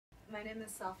My name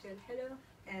is Safia Elhillo,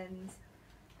 and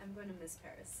I'm going to miss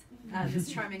Paris,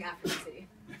 this charming African city.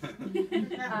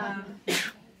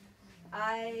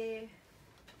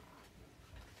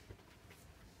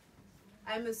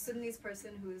 I'm a Sudanese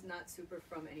person who is not super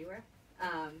from anywhere.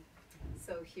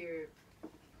 So here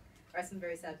are some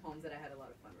very sad poems that I had a lot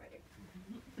of fun writing.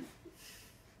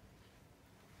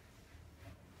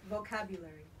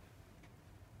 Vocabulary.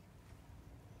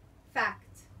 Fact.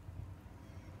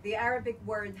 The Arabic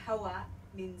word hawa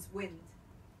means wind.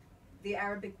 The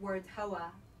Arabic word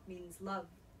hawa means love.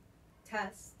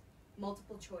 Test.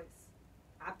 Multiple choice.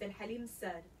 Abd al-Halim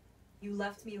said, "You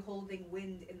left me holding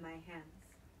wind in my hands."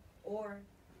 Or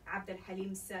Abd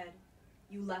al-Halim said,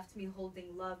 "You left me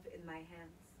holding love in my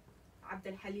hands." Abd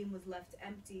al-Halim was left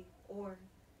empty, or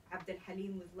Abd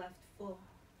al-Halim was left full.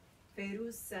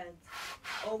 Feiruz said,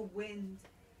 "Oh wind,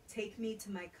 take me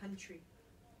to my country."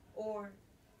 Or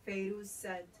Feiruz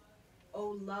said,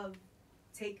 "Oh love,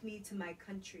 take me to my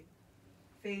country."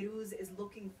 Feiruz is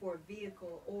looking for a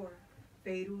vehicle, or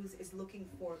Feiruz is looking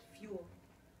for fuel.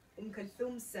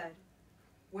 Kulthum said,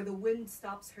 "Where the wind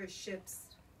stops her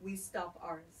ships, we stop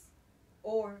ours."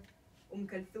 Or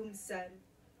Kulthum said,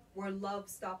 "Where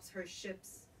love stops her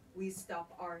ships, we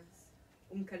stop ours."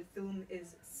 Kulthum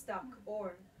is stuck,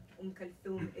 or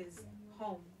Kulthum is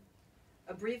home.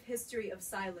 A brief history of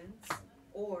silence,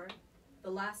 or the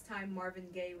last time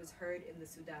Marvin Gaye was heard in the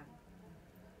Sudan.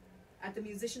 At the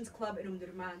Musicians Club in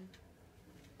Durman,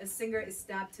 a singer is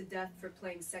stabbed to death for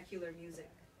playing secular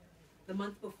music. The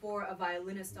month before, a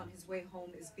violinist on his way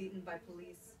home is beaten by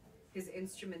police, his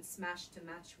instrument smashed to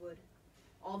matchwood.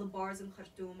 All the bars in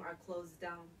Khartoum are closed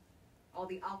down. All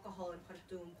the alcohol in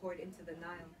Khartoum poured into the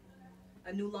Nile.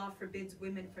 A new law forbids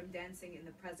women from dancing in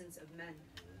the presence of men.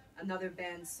 Another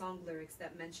bans song lyrics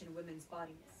that mention women's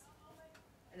bodies.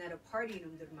 And at a party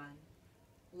in Durman,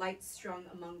 lights strung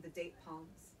among the date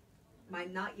palms, my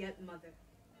not yet mother,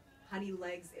 honey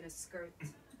legs in a skirt,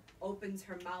 opens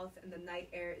her mouth and the night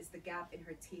air is the gap in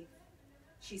her teeth.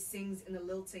 She sings in the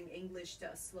lilting English to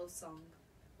a slow song,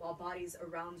 while bodies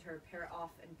around her pair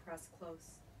off and press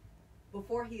close.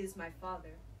 Before he is my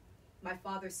father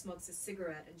smokes a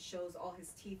cigarette and shows all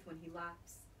his teeth when he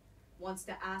laughs, wants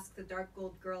to ask the dark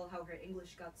gold girl how her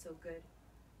English got so good,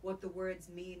 what the words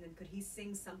mean, and could he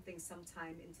sing something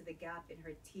sometime into the gap in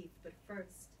her teeth. But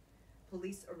first,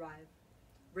 police arrive,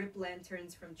 rip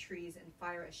lanterns from trees and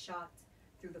fire a shot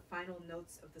through the final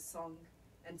notes of the song,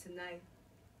 and tonight,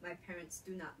 my parents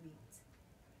do not meet.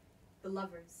 The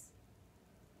lovers.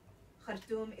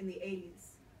 Khartoum in the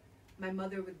 80s, my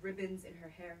mother with ribbons in her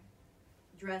hair,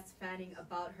 dress fanning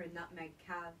about her nutmeg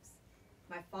calves.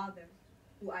 My father,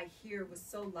 who I hear was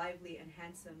so lively and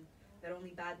handsome that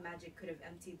only bad magic could have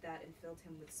emptied that and filled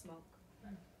him with smoke.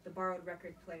 The borrowed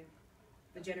record player,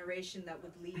 the generation that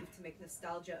would leave to make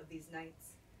nostalgia of these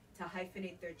nights, to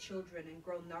hyphenate their children and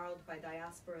grow gnarled by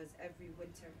diasporas every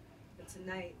winter. But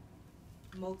tonight,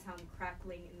 Motown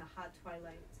crackling in the hot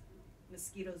twilight,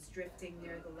 mosquitoes drifting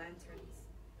near the lanterns,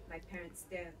 my parents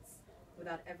dance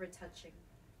without ever touching.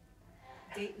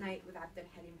 Date night with Abd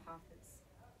al-Halim Hafiz.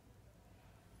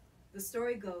 The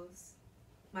story goes,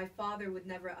 my father would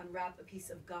never unwrap a piece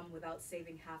of gum without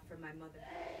saving half for my mother.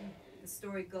 The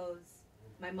story goes,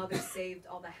 my mother saved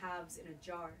all the halves in a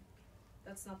jar.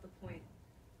 That's not the point.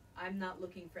 I'm not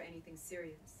looking for anything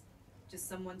serious. Just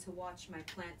someone to watch my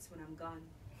plants when I'm gone.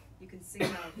 You can sing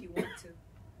now if you want to.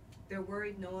 They're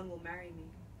worried no one will marry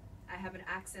me. I have an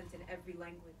accent in every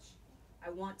language. I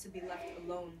want to be left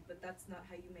alone, but that's not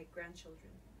how you make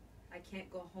grandchildren. I can't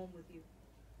go home with you.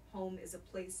 Home is a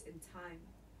place in time.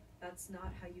 That's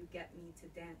not how you get me to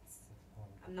dance.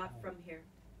 I'm not from here.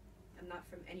 I'm not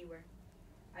from anywhere.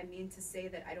 I mean to say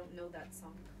that I don't know that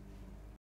song.